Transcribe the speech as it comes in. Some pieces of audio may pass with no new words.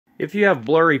If you have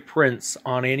blurry prints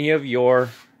on any of your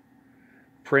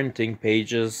printing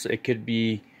pages, it could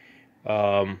be,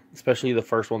 especially the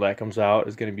first one that comes out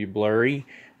is going to be blurry.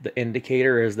 The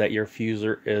indicator is that your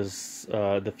fuser is,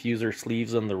 the fuser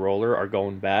sleeves and the roller are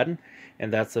going bad.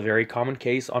 And that's a very common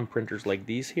case on printers like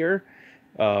these here.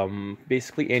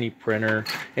 Basically any printer,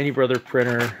 any brother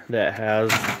printer that has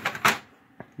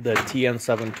the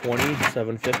TN720,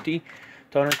 750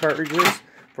 toner cartridges,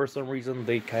 for some reason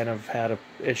they kind of had an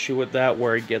issue with that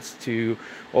where it gets to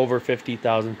over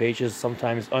 50,000 pages,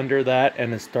 sometimes under that,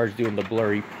 and it starts doing the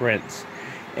blurry prints.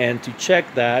 And to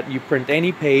check that, you print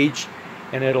any page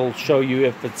and it'll show you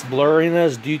if it's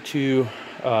blurriness due to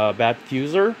bad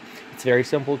fuser. It's very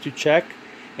simple to check.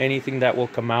 Anything that will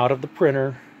come out of the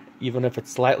printer, even if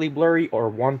it's slightly blurry or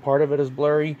one part of it is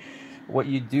blurry, what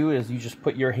you do is you just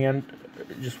put your hand,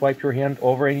 just wipe your hand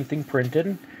over anything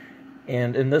printed.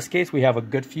 And in this case, we have a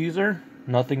good fuser.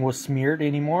 Nothing was smeared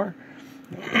anymore.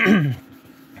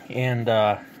 And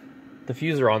the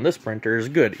fuser on this printer is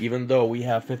good, even though we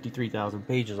have 53,000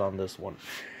 pages on this one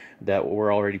that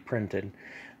were already printed.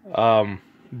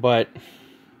 But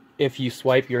if you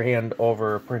swipe your hand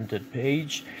over a printed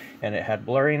page and it had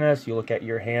blurriness, you look at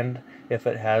your hand, if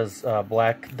it has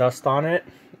black dust on it,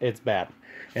 it's bad.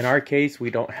 In our case, we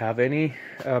don't have any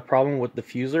problem with the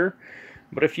fuser,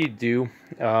 but if you do,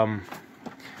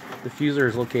 the fuser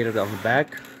is located on the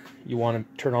back. You want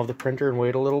to turn off the printer and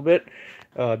wait a little bit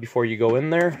before you go in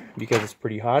there, because it's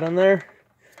pretty hot in there.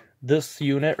 This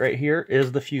unit right here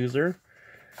is the fuser.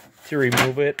 To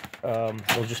remove it,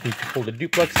 we'll just need to pull the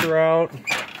duplexer out,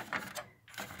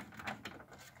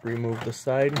 remove the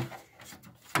side,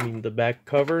 the back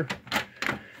cover.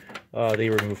 They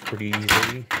remove pretty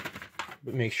easily,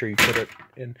 but make sure you put it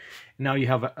in. Now you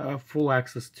have a full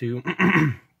access to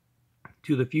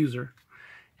to the fuser.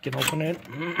 You can open it.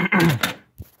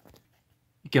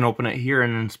 You can open it here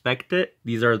and inspect it.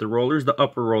 These are the rollers. The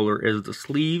upper roller is the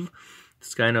sleeve.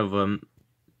 It's kind of a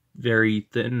very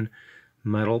thin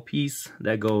metal piece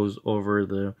that goes over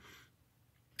the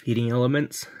heating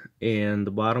elements, and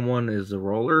the bottom one is the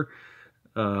roller.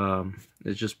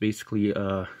 It's just basically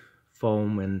a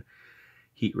foam and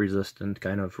heat resistant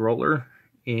kind of roller,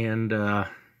 and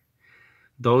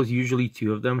those, usually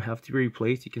two of them, have to be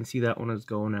replaced. You can see that one is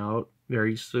going out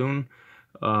very soon.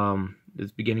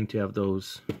 It's beginning to have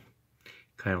those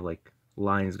kind of like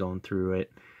lines going through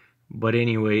it. But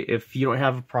anyway, if you don't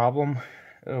have a problem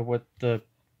with the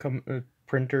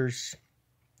printer's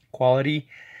quality,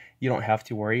 you don't have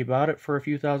to worry about it for a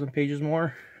few thousand pages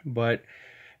more. But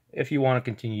if you want to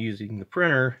continue using the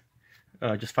printer,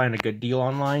 just find a good deal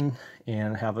online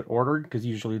and have it ordered, because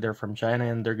usually they're from China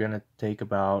and they're going to take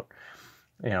about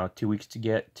 2 weeks to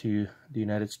get to the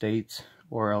United States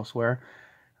or elsewhere.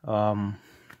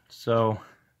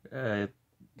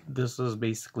 This is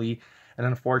basically an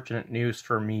unfortunate news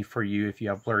for you if you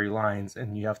have blurry lines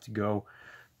and you have to go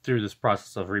through this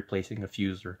process of replacing a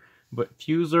fuser. But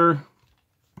to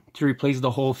replace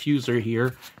the whole fuser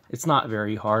here, it's not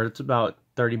very hard. It's about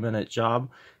a 30-minute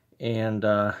job, and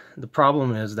the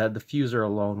problem is that the fuser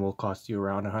alone will cost you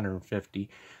around $150.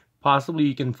 Possibly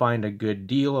you can find a good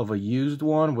deal of a used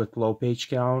one with low page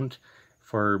count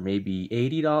for maybe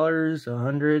 $80,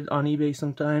 $100 on eBay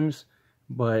sometimes,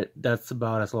 but that's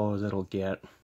about as low as it'll get.